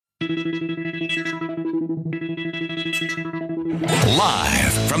Live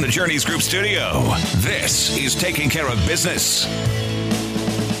from the Journeys Group studio, this is Taking Care of Business.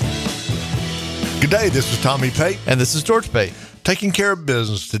 Good day, this is Tommy Pate. And this is George Pate. Taking Care of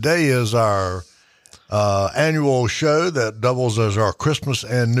Business. Today is our annual show that doubles as our Christmas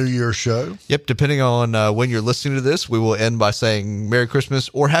and New Year show. Yep, depending on when you're listening to this, we will end by saying Merry Christmas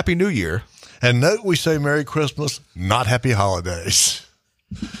or Happy New Year. And note we say Merry Christmas, not Happy Holidays.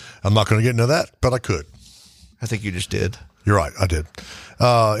 I'm not going to get into that, but I could. I think you just did. You're right, I did.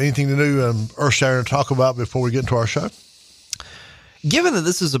 Anything to new and earth-shattering to talk about before we get into our show? Given that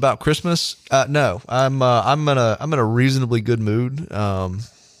this is about Christmas, no, I'm in a reasonably good mood.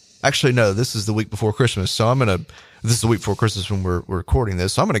 Actually, no, this is the week before Christmas, so this is the week before Christmas when we're recording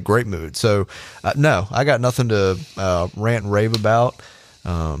this, so I'm in a great mood. So, no, I got nothing to rant and rave about.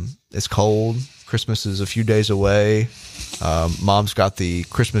 It's cold. Christmas is a few days away. Mom's got the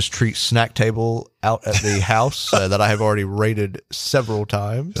Christmas treat snack table out at the house that I have already rated several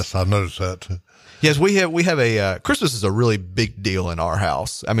times. Yes, I've noticed that. Yes, we have a Christmas is a really big deal in our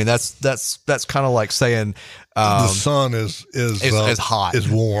house. I mean, that's kind of like saying the sun is hot, is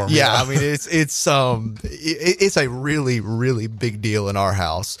warm. Yeah, I mean it's a really, really big deal in our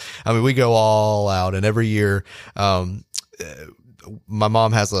house. I mean, we go all out, and every year, my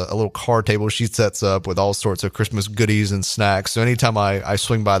mom has a little card table she sets up with all sorts of Christmas goodies and snacks. So anytime I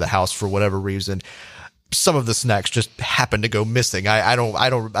swing by the house for whatever reason, some of the snacks just happen to go missing. I don't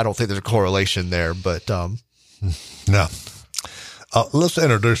think there's a correlation there, but no. Let's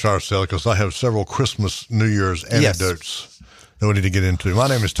introduce ourselves because I have several Christmas, New Year's anecdotes that we need to get into. My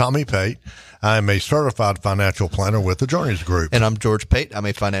name is Tommy Pate. I am a certified financial planner with the Journeys Group. And I'm George Pate. I'm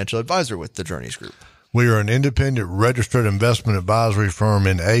a financial advisor with the Journeys Group. We are an independent registered investment advisory firm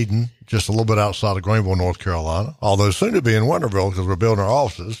in Ayden, just a little bit outside of Greenville, North Carolina, although soon to be in Winterville because we're building our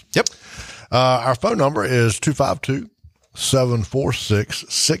offices. Yep. Our phone number is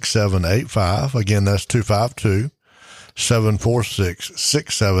 252-746-6785. Again, that's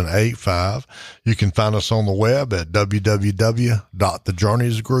 252-746-6785. You can find us on the web at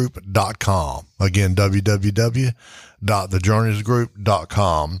www.thejourneysgroup.com. Again,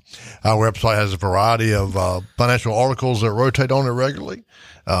 www.thejourneysgroup.com. Our website has a variety of financial articles that rotate on it regularly.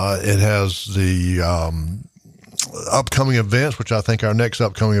 It has the upcoming events, which I think our next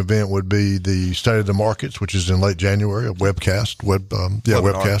upcoming event would be the State of the Markets, which is in late January, a webinar.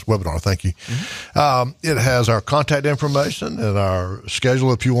 Thank you. Mm-hmm. It has our contact information and our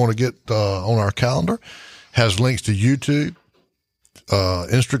schedule if you want to get on our calendar. Has links to YouTube,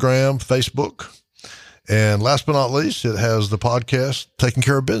 Instagram, Facebook. And last but not least, it has the podcast Taking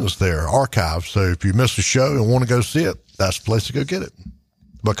Care of Business there, archived. So if you miss a show and want to go see it, that's the place to go get it.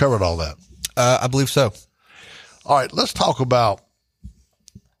 But covered all that. I believe so. All right, let's talk about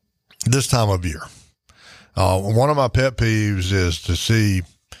this time of year. One of my pet peeves is to see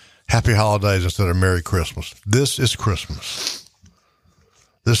Happy Holidays instead of Merry Christmas. This is Christmas.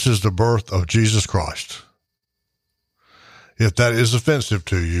 This is the birth of Jesus Christ. If that is offensive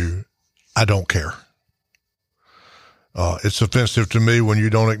to you, I don't care. It's offensive to me when you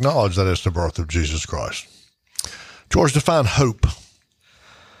don't acknowledge that it's the birth of Jesus Christ. George, define hope.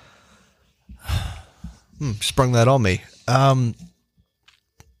 Sprung that on me. I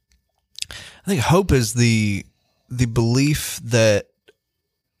think hope is the belief that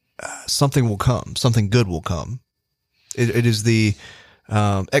something will come, something good will come. It is the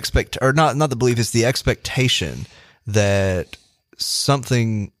not the belief, it's the expectation that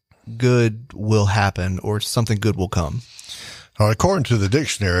something good will happen or something good will come. According to the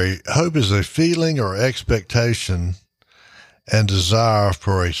dictionary, hope is a feeling or expectation and desire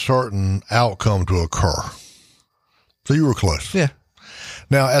for a certain outcome to occur. So you were close. Yeah.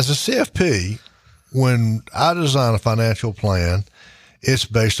 Now, as a CFP, when I design a financial plan, it's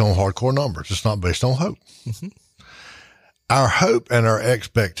based on hardcore numbers. It's not based on hope. Mm-hmm. Our hope and our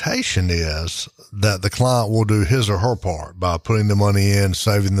expectation is that the client will do his or her part by putting the money in,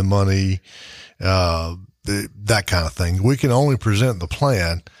 saving the money, that kind of thing. We can only present the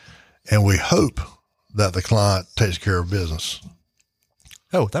plan, and we hope that the client takes care of business.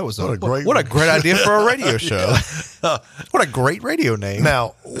 Oh, that was what a great idea for a radio show. What a great radio name.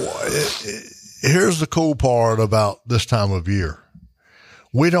 Now, here's the cool part about this time of year.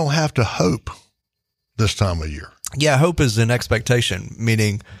 We don't have to hope this time of year. Yeah, hope is an expectation,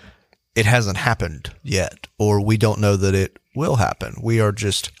 meaning it hasn't happened yet, or we don't know that it will happen. We are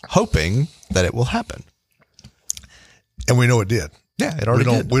just hoping that it will happen. And we know it did. Yeah, it already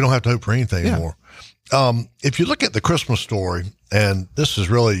did. We don't have to hope for anything anymore. If you look at the Christmas story, and this is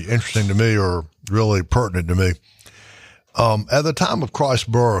really interesting to me or really pertinent to me, At the time of Christ's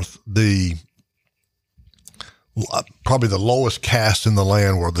birth, probably the lowest caste in the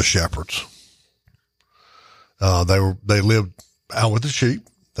land were the shepherds. They lived out with the sheep.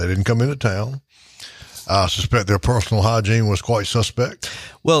 They didn't come into town. I suspect their personal hygiene was quite suspect.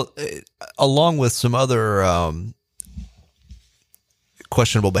 Well, along with some other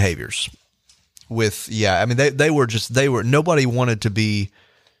questionable behaviors. Nobody wanted to be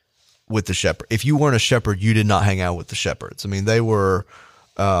with the shepherd. If you weren't a shepherd, you did not hang out with the shepherds. I mean, they were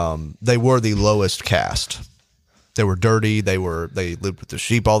the lowest caste. They were dirty. They lived with the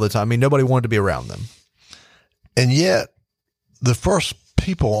sheep all the time. I mean, nobody wanted to be around them. And yet, the first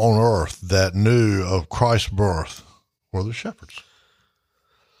people on earth that knew of Christ's birth were the shepherds.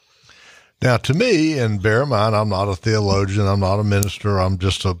 Now, to me, and bear in mind, I'm not a theologian, I'm not a minister, I'm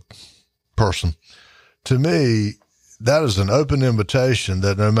just a person. To me, that is an open invitation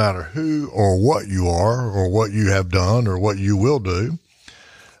that no matter who or what you are or what you have done or what you will do,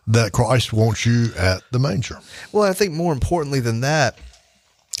 that Christ wants you at the manger. Well, I think more importantly than that,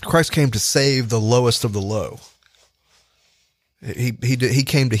 Christ came to save the lowest of the low. He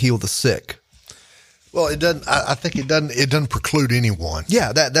came to heal the sick. Well, it doesn't. I think it doesn't preclude anyone.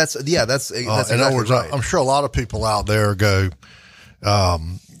 Yeah, that's exactly in other words, right. I'm sure a lot of people out there go,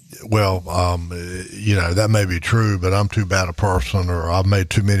 that may be true, but I'm too bad a person, or I've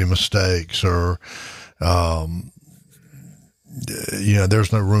made too many mistakes, or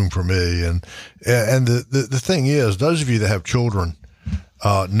there's no room for me. And the thing is, those of you that have children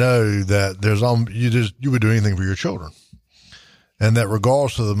know that you would do anything for your children. And that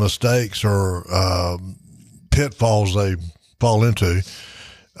regardless of the mistakes or pitfalls they fall into,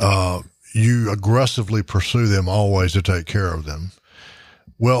 you aggressively pursue them always to take care of them.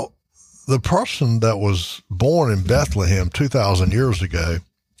 Well, the person that was born in Bethlehem 2,000 years ago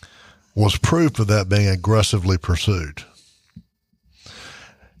was proof of that being aggressively pursued.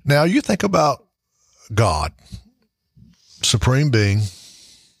 Now, you think about God, supreme being,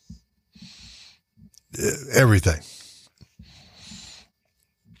 everything.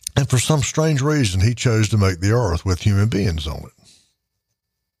 And for some strange reason, he chose to make the earth with human beings on it.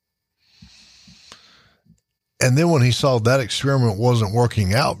 And then when he saw that experiment wasn't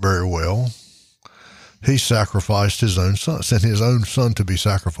working out very well, he sacrificed his own son, sent his own son to be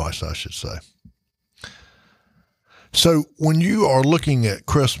sacrificed, I should say. So when you are looking at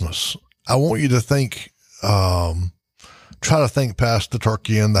Christmas, I want you to think, try to think past the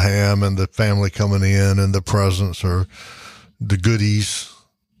turkey and the ham and the family coming in and the presents or the goodies,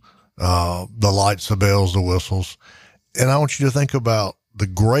 the lights, the bells, the whistles. And I want you to think about the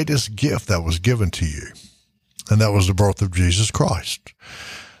greatest gift that was given to you. And that was the birth of Jesus Christ.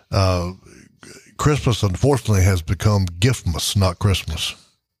 Christmas, unfortunately, has become Giftmas, not Christmas.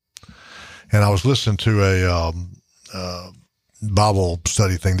 And I was listening to a Bible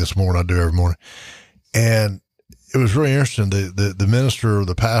study thing this morning. I do every morning. And it was really interesting. The minister,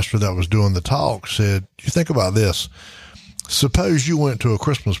 the pastor that was doing the talk said, you think about this. Suppose you went to a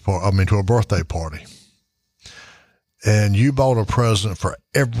to a birthday party, and you bought a present for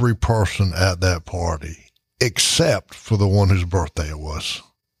every person at that party, except for the one whose birthday it was.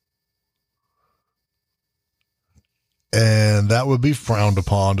 And that would be frowned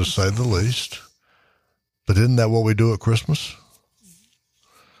upon, to say the least. But isn't that what we do at Christmas?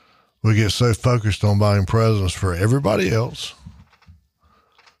 We get so focused on buying presents for everybody else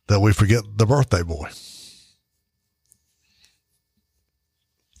that we forget the birthday boy.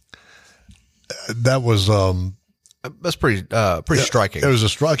 That was that's pretty striking. It was a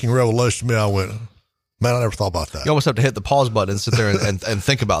striking revelation to me. I went, man, I never thought about that. You almost have to hit the pause button and sit there and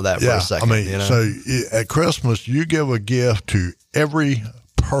think about that for a second. I mean, so at Christmas, you give a gift to every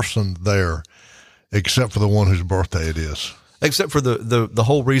person there except for the one whose birthday it is. Except for the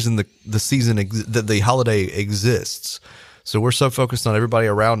whole reason the season, the holiday exists. So we're so focused on everybody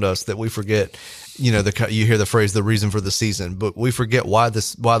around us that we forget, you hear the phrase, the reason for the season, but we forget why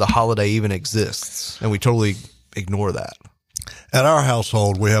the holiday even exists. And we totally ignore that. At our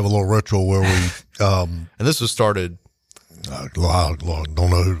household, we have a little ritual where we, and this was started. I don't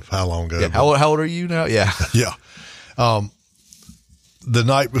know how long ago. Yeah. How old are you now? Yeah. Yeah. The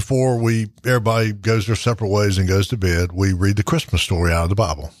night before everybody goes their separate ways and goes to bed, we read the Christmas story out of the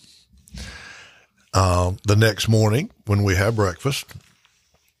Bible. The next morning, when we have breakfast,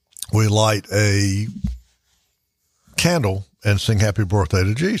 we light a candle and sing happy birthday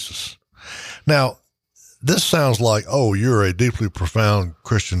to Jesus. Now, this sounds like, oh, you're a deeply profound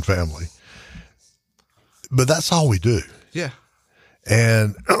Christian family. But that's all we do. Yeah.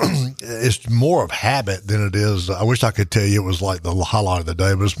 And it's more of habit than it is. I wish I could tell you it was like the highlight of the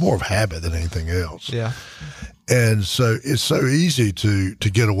day, but it's more of habit than anything else. Yeah. And so it's so easy to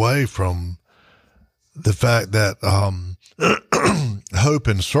get away from the fact that hope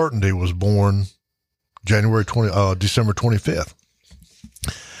and certainty was born December 25th.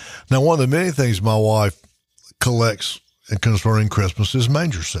 Now, one of the many things my wife collects concerning Christmas is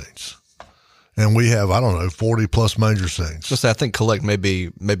manger scenes. And we have, 40 plus manger scenes. Just, I think collect may be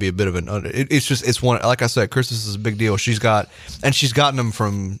a bit of it's one, like I said, Christmas is a big deal. She's gotten them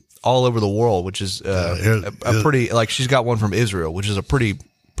from all over the world, which is a pretty, like she's got one from Israel, which is a pretty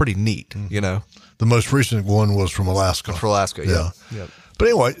neat, you know. The most recent one was from Alaska. For Alaska, yeah. But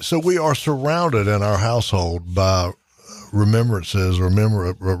anyway, so we are surrounded in our household by reminders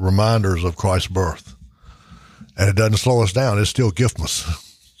of Christ's birth. And it doesn't slow us down. It's still giftmas.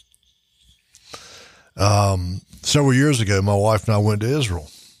 Several years ago, my wife and I went to Israel.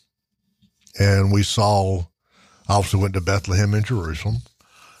 And we obviously went to Bethlehem in Jerusalem.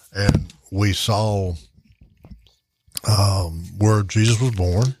 And we saw where Jesus was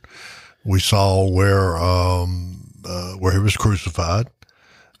born. We saw where he was crucified.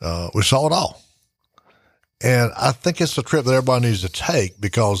 We saw it all. And I think it's a trip that everybody needs to take,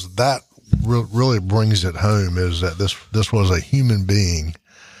 because that really brings it home, is that this was a human being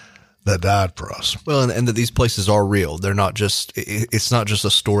that died for us. Well, and that these places are real. They're not just, it's not just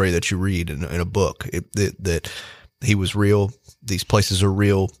a story that you read in a book. That he was real. These places are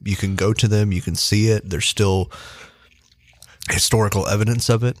real. You can go to them. You can see it. There's still historical evidence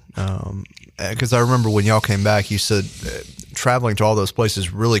of it. Because I remember when y'all came back, you said traveling to all those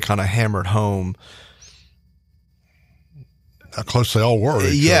places really kind of hammered home how close they all were.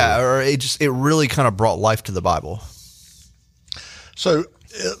 Yeah, or it really kind of brought life to the Bible. So,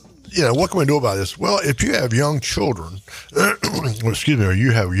 what can we do about this? Well, if you have young children, or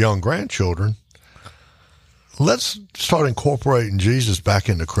you have young grandchildren, let's start incorporating Jesus back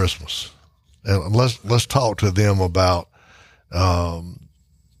into Christmas, and let's talk to them about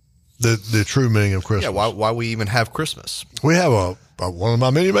the true meaning of Christmas. Yeah, why we even have Christmas? We have one of my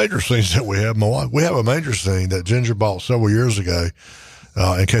many manger scenes that we have. My wife, we have a manger scene that Ginger bought several years ago,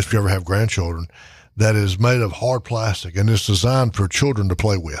 in case we ever have grandchildren, that is made of hard plastic, and it's designed for children to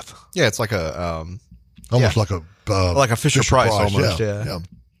play with. Yeah, it's like a almost like a Fisher Price almost. Yeah.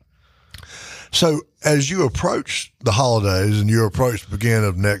 So as you approach the holidays and you approach the beginning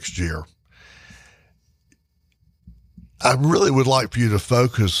of next year, I really would like for you to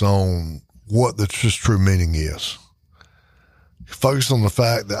focus on what the true meaning is. Focus on the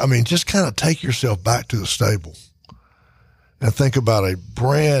fact that, just kind of take yourself back to the stable and think about a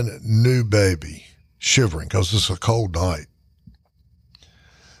brand new baby shivering because it's a cold night.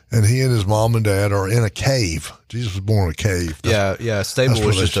 And he and his mom and dad are in a cave. Jesus was born in a cave. Yeah. Stable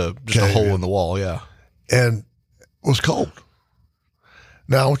was just a hole in the wall. Yeah. And it was cold.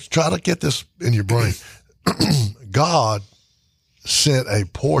 Now, try to get this in your brain. God sent a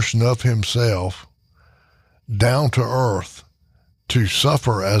portion of himself down to earth to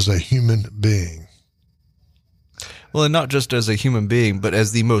suffer as a human being. Well, and not just as a human being, but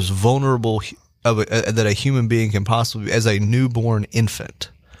as the most vulnerable that a human being can possibly be, as a newborn infant.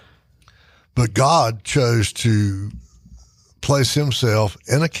 But God chose to place himself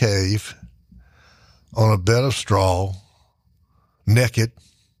in a cave on a bed of straw, naked,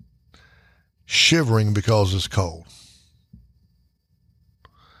 shivering because it's cold.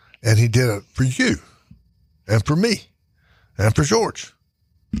 And he did it for you and for me and for George.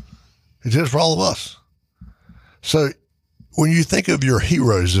 He did it for all of us. So when you think of your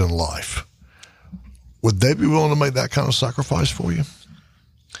heroes in life, would they be willing to make that kind of sacrifice for you?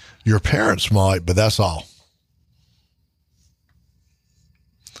 Your parents might, but that's all.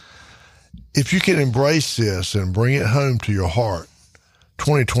 If you can embrace this and bring it home to your heart,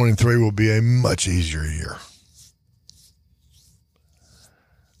 2023 will be a much easier year.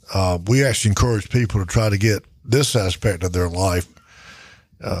 We actually encourage people to try to get this aspect of their life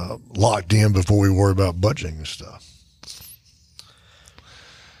locked in before we worry about budgeting and stuff.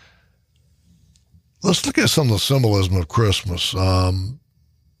 Let's look at some of the symbolism of Christmas.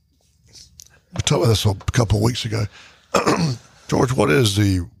 We talked about this a couple of weeks ago. George,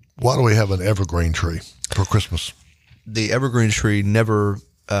 why do we have an evergreen tree for Christmas? The evergreen tree never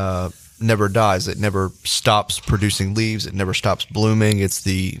dies. It never stops producing leaves. It never stops blooming. It's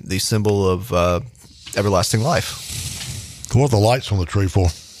the symbol of everlasting life. What are the lights on the tree for?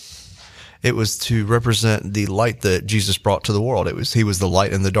 It was to represent the light that Jesus brought to the world. He was the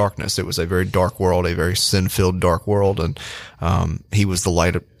light in the darkness. It was a very dark world, a very sin-filled dark world, and he was the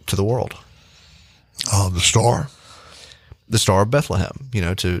light to the world. The star? The Star of Bethlehem,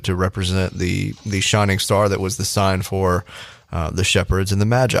 to represent the shining star that was the sign for the shepherds and the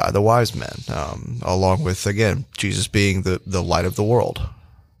magi, the wise men, along with, again, Jesus being the light of the world.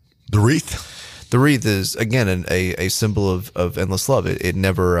 The wreath? The wreath is, again, a symbol of endless love. It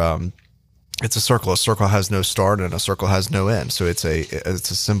never, it's a circle. A circle has no start and a circle has no end. So it's a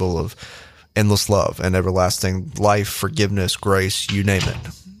symbol of endless love and everlasting life, forgiveness, grace, you name it.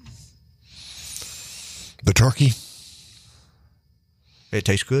 The turkey? It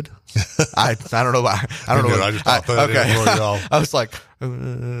tastes good. I don't know why. I don't know. I just thought that okay. I was like,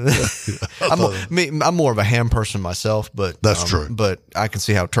 I'm more of a ham person myself, but that's true. But I can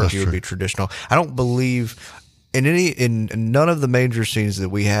see how turkey would be traditional. I don't believe in none of the major scenes that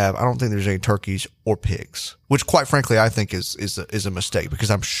we have. I don't think there's any turkeys or pigs, which, quite frankly, I think is a mistake because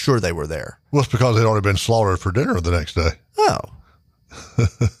I'm sure they were there. Well, it's because they'd already been slaughtered for dinner the next day. Oh.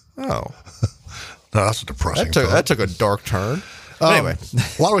 No, that's a depressing. That took a dark turn. Anyway,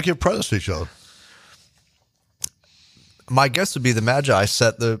 why do we give presents to each other? My guess would be the Magi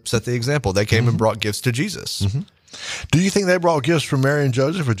set the example. They came and brought gifts to Jesus. Mm-hmm. Do you think they brought gifts for Mary and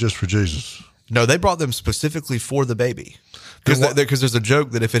Joseph or just for Jesus? No, they brought them specifically for the baby. Because there's a joke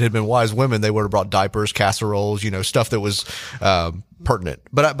that if it had been wise women, they would have brought diapers, casseroles, stuff that was pertinent.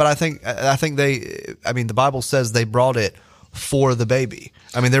 But I think the Bible says they brought it for the baby.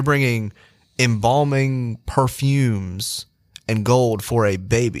 I mean, they're bringing embalming perfumes and gold for a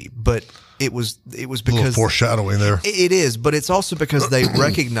baby, but it was because a little foreshadowing there. It is, but it's also because they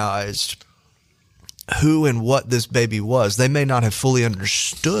recognized who and what this baby was. They may not have fully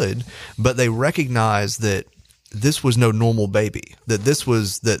understood, but they recognized that this was no normal baby. That this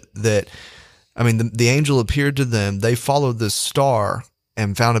was the angel appeared to them. They followed this star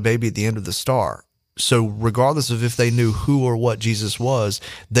and found a baby at the end of the star. So regardless of if they knew who or what Jesus was,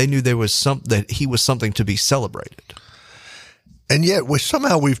 they knew there was that he was something to be celebrated. And yet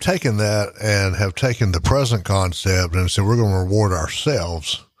we've taken that and have taken the present concept and said we're going to reward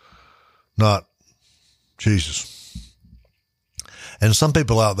ourselves, not Jesus. And some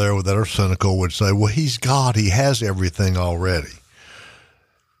people out there that are cynical would say, well, he's God. He has everything already.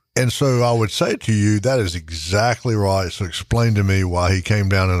 And so I would say to you, that is exactly right. So explain to me why he came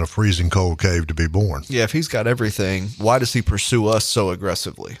down in a freezing cold cave to be born. Yeah, if he's got everything, why does he pursue us so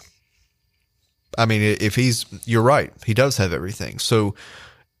aggressively? I mean, you're right. He does have everything. So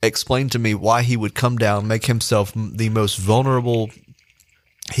explain to me why he would come down, make himself the most vulnerable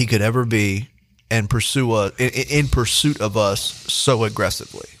he could ever be, and pursue us in pursuit of us so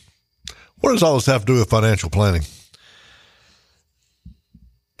aggressively. What does all this have to do with financial planning?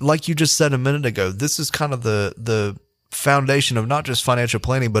 Like you just said a minute ago, this is kind of the foundation of not just financial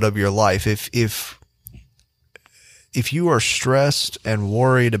planning, but of your life. If you are stressed and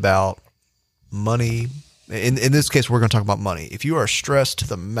worried about money, in this case, we're going to talk about money. If you are stressed to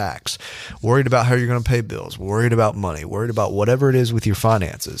the max, worried about how you're going to pay bills, worried about money, worried about whatever it is with your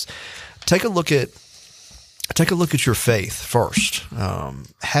finances, take a look at your faith first.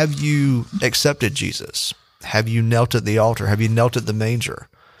 Have you accepted Jesus? Have you knelt at the altar? Have you knelt at the manger?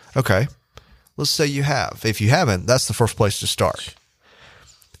 Okay, let's say you have. If you haven't, that's the first place to start.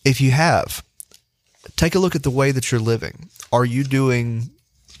 If you have, take a look at the way that you're living. Are you doing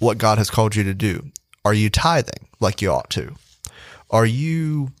what God has called you to do? Are you tithing like you ought to? Are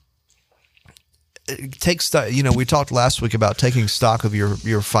you we talked last week about taking stock of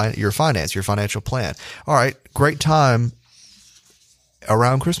your finance, your financial plan. All right, great time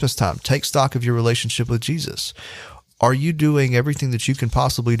around Christmas time. Take stock of your relationship with Jesus. Are you doing everything that you can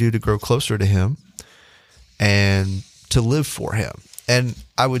possibly do to grow closer to him and to live for him? And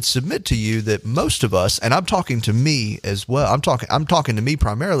I would submit to you that most of us, and I'm talking to me as well, I'm talking to me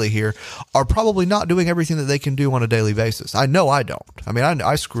primarily here, are probably not doing everything that they can do on a daily basis. I know I don't. I mean,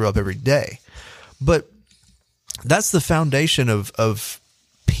 I screw up every day. But that's the foundation of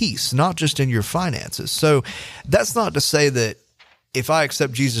peace, not just in your finances. So that's not to say that if I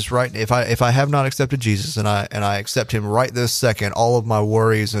accept Jesus if I have not accepted Jesus and I accept him right this second, all of my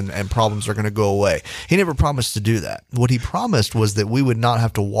worries and problems are going to go away. He never promised to do that. What he promised was that we would not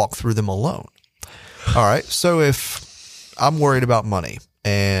have to walk through them alone. All right. So if I'm worried about money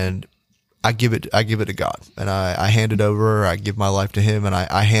and I give it to God and I hand it over, I give my life to him and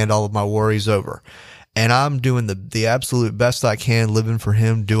I hand all of my worries over. And I'm doing the absolute best I can, living for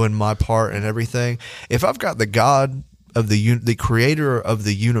him, doing my part and everything. If I've got the God of the creator of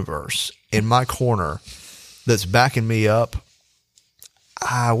the universe in my corner that's backing me up,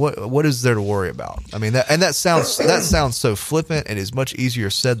 what is there to worry about? I mean, that sounds so flippant and is much easier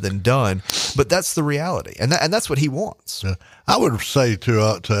said than done, but that's the reality, and that's what he wants. Yeah. I would say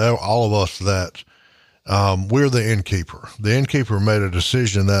to all of us that we're the innkeeper. The innkeeper made a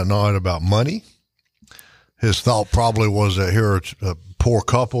decision that night about money. His thought probably was that here are a poor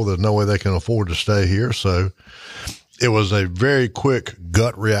couple. There's no way they can afford to stay here. So it was a very quick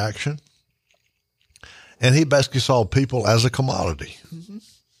gut reaction. And he basically saw people as a commodity. Mm-hmm.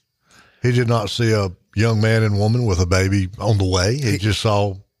 He did not see a young man and woman with a baby on the way. He just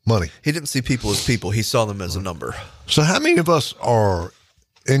saw money. He didn't see people as people. He saw them as a number. So how many of us are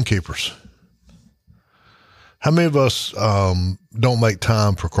innkeepers? How many of us don't make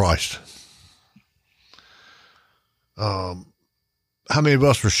time for Christ? How many of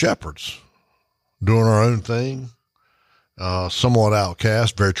us are shepherds, doing our own thing, somewhat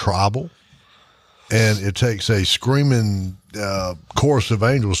outcast, very tribal? And it takes a screaming chorus of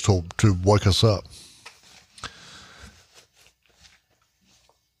angels to wake us up.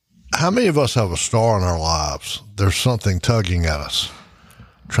 How many of us have a star in our lives? There's something tugging at us,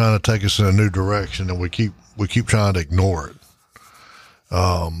 trying to take us in a new direction, and we keep trying to ignore it.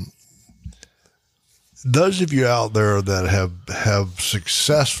 Those of you out there that have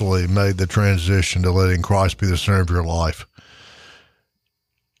successfully made the transition to letting Christ be the center of your life,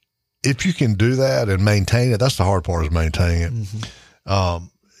 if you can do that and maintain it, that's the hard part, is maintaining it. Mm-hmm.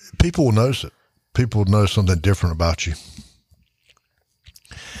 People will notice it. People will know something different about you.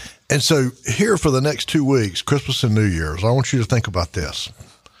 And so here for the next 2 weeks, Christmas and New Year's, I want you to think about this.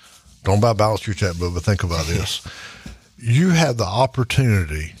 Don't about balance your checkbook, but think about this. You have the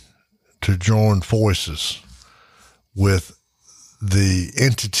opportunity to join forces with the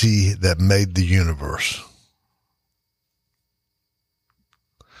entity that made the universe.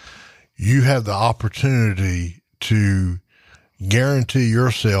 You have the opportunity to guarantee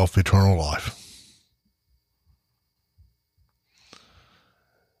yourself eternal life.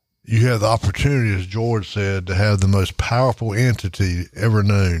 You have the opportunity, as George said, to have the most powerful entity ever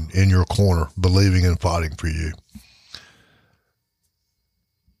known in your corner, believing and fighting for you.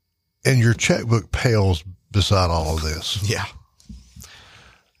 And your checkbook pales beside all of this. Yeah.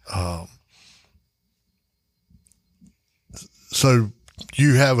 So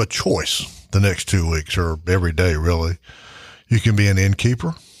you have a choice the next 2 weeks, or every day, really. You can be an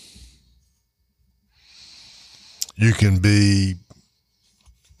innkeeper. You can be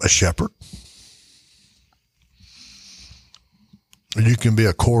a shepherd. You can be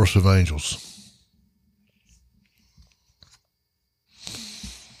a chorus of angels.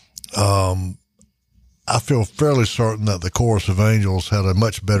 I feel fairly certain that the chorus of angels had a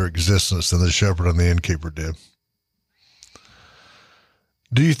much better existence than the shepherd and the innkeeper did.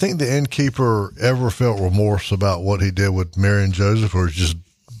 Do you think the innkeeper ever felt remorse about what he did with Mary and Joseph, or is just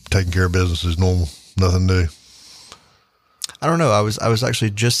taking care of business as normal, nothing new? I don't know. I was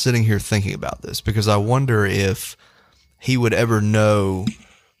actually just sitting here thinking about this, because I wonder if he would ever know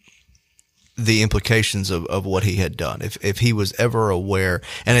the implications of what he had done. If he was ever aware,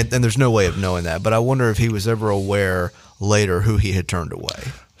 and there's no way of knowing that, but I wonder if he was ever aware later who he had turned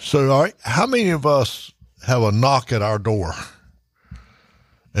away. So, all right, how many of us have a knock at our door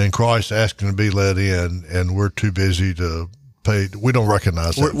and Christ asking to be let in, and we're too busy to pay? We don't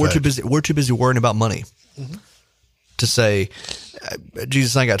recognize that. We're too busy. We're too busy worrying about money. Mm-hmm. To say,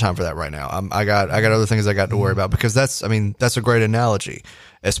 Jesus, I ain't got time for that right now. I got other things I got to worry about, because that's a great analogy,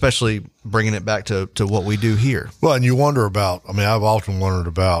 especially bringing it back to what we do here. Well, and you wonder about, I've often wondered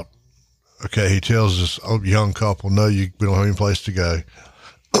about, okay, he tells this young couple, no, we don't have any place to go.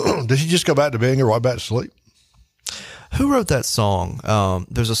 Did he just go back to bed and go right back to sleep? Who wrote that song?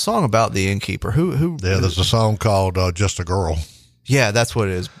 There's a song about the innkeeper. Who? Yeah, there's a song called Just a Girl. Yeah, that's what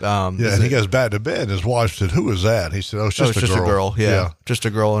it is. And he goes back to bed, and his wife said, "Who is that?" He said, "Oh, it's just a girl. Yeah, just a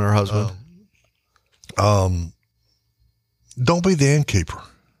girl and her husband." Don't be the innkeeper.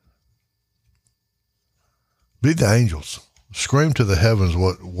 Be the angels. Scream to the heavens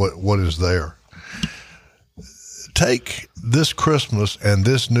what is there. Take this Christmas and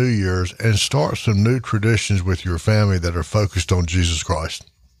this New Year's and start some new traditions with your family that are focused on Jesus Christ.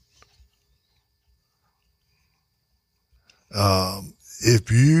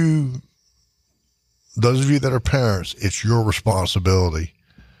 Those of you that are parents, it's your responsibility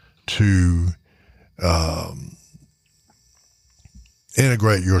to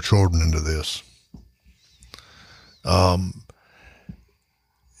integrate your children into this.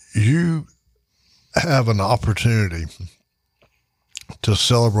 You have an opportunity to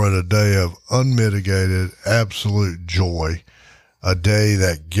celebrate a day of unmitigated, absolute joy, a day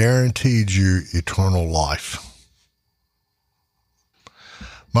that guaranteed you eternal life.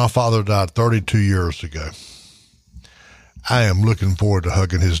 My father died 32 years ago. I am looking forward to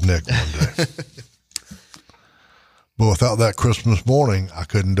hugging his neck one day. But without that Christmas morning, I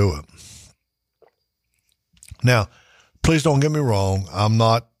couldn't do it. Now, please don't get me wrong. I'm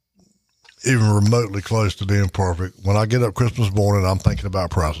not even remotely close to being perfect. When I get up Christmas morning, I'm thinking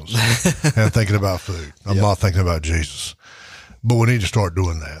about presents and thinking about food. I'm not thinking about Jesus. But we need to start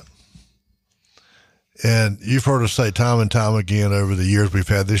doing that. And you've heard us say time and time again over the years we've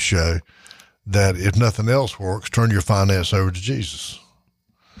had this show that if nothing else works, turn your finance over to Jesus.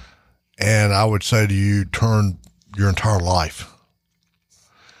 And I would say to you, turn your entire life.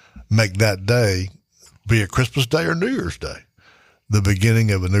 Make that day, be it Christmas Day or New Year's Day, the beginning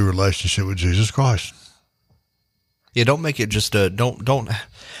of a new relationship with Jesus Christ. Yeah, don't make it just don't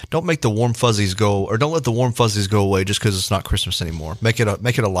make the warm fuzzies go, or don't let the warm fuzzies go away just because it's not Christmas anymore. Make it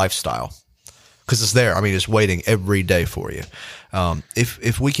a lifestyle, because it's there. I mean, it's waiting every day for you.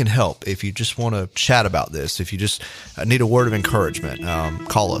 If we can help, if you just want to chat about this, if you just need a word of encouragement,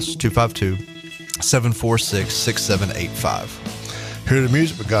 call us 252-746-6785. Hear the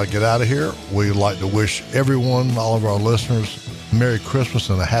music, but got to get out of here. We'd like to wish everyone, all of our listeners, Merry Christmas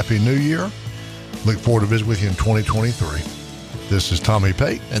and a Happy New Year. Look forward to visiting with you in 2023. This is Tommy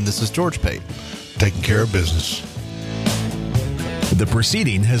Pate. And this is George Pate. Taking care of business. The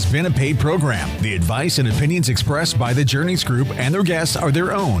proceeding has been a paid program. The advice and opinions expressed by the Journeys Group and their guests are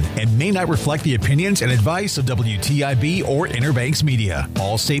their own and may not reflect the opinions and advice of WTIB or Interbanks Media.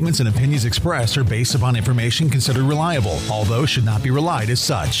 All statements and opinions expressed are based upon information considered reliable, although should not be relied as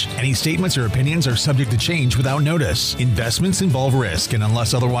such. Any statements or opinions are subject to change without notice. Investments involve risk and,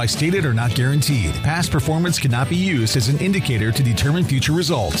 unless otherwise stated, are not guaranteed. Past performance cannot be used as an indicator to determine future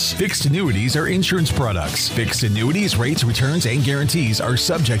results. Fixed annuities are insurance products. Fixed annuities, rates, returns, and guarantees are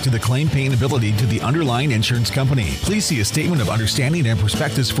subject to the claim paying ability to the underlying insurance company. Please see a statement of understanding and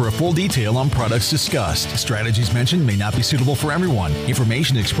prospectus for a full detail on products discussed. Strategies mentioned may not be suitable for everyone.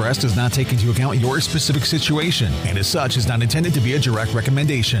 Information expressed does not take into account your specific situation and, as such, is not intended to be a direct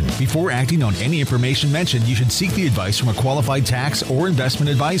recommendation. Before acting on any information mentioned, you should seek the advice from a qualified tax or investment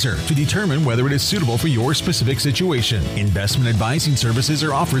advisor to determine whether it is suitable for your specific situation. Investment advising services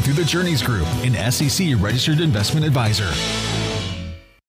are offered through the Journeys Group, an SEC registered investment advisor.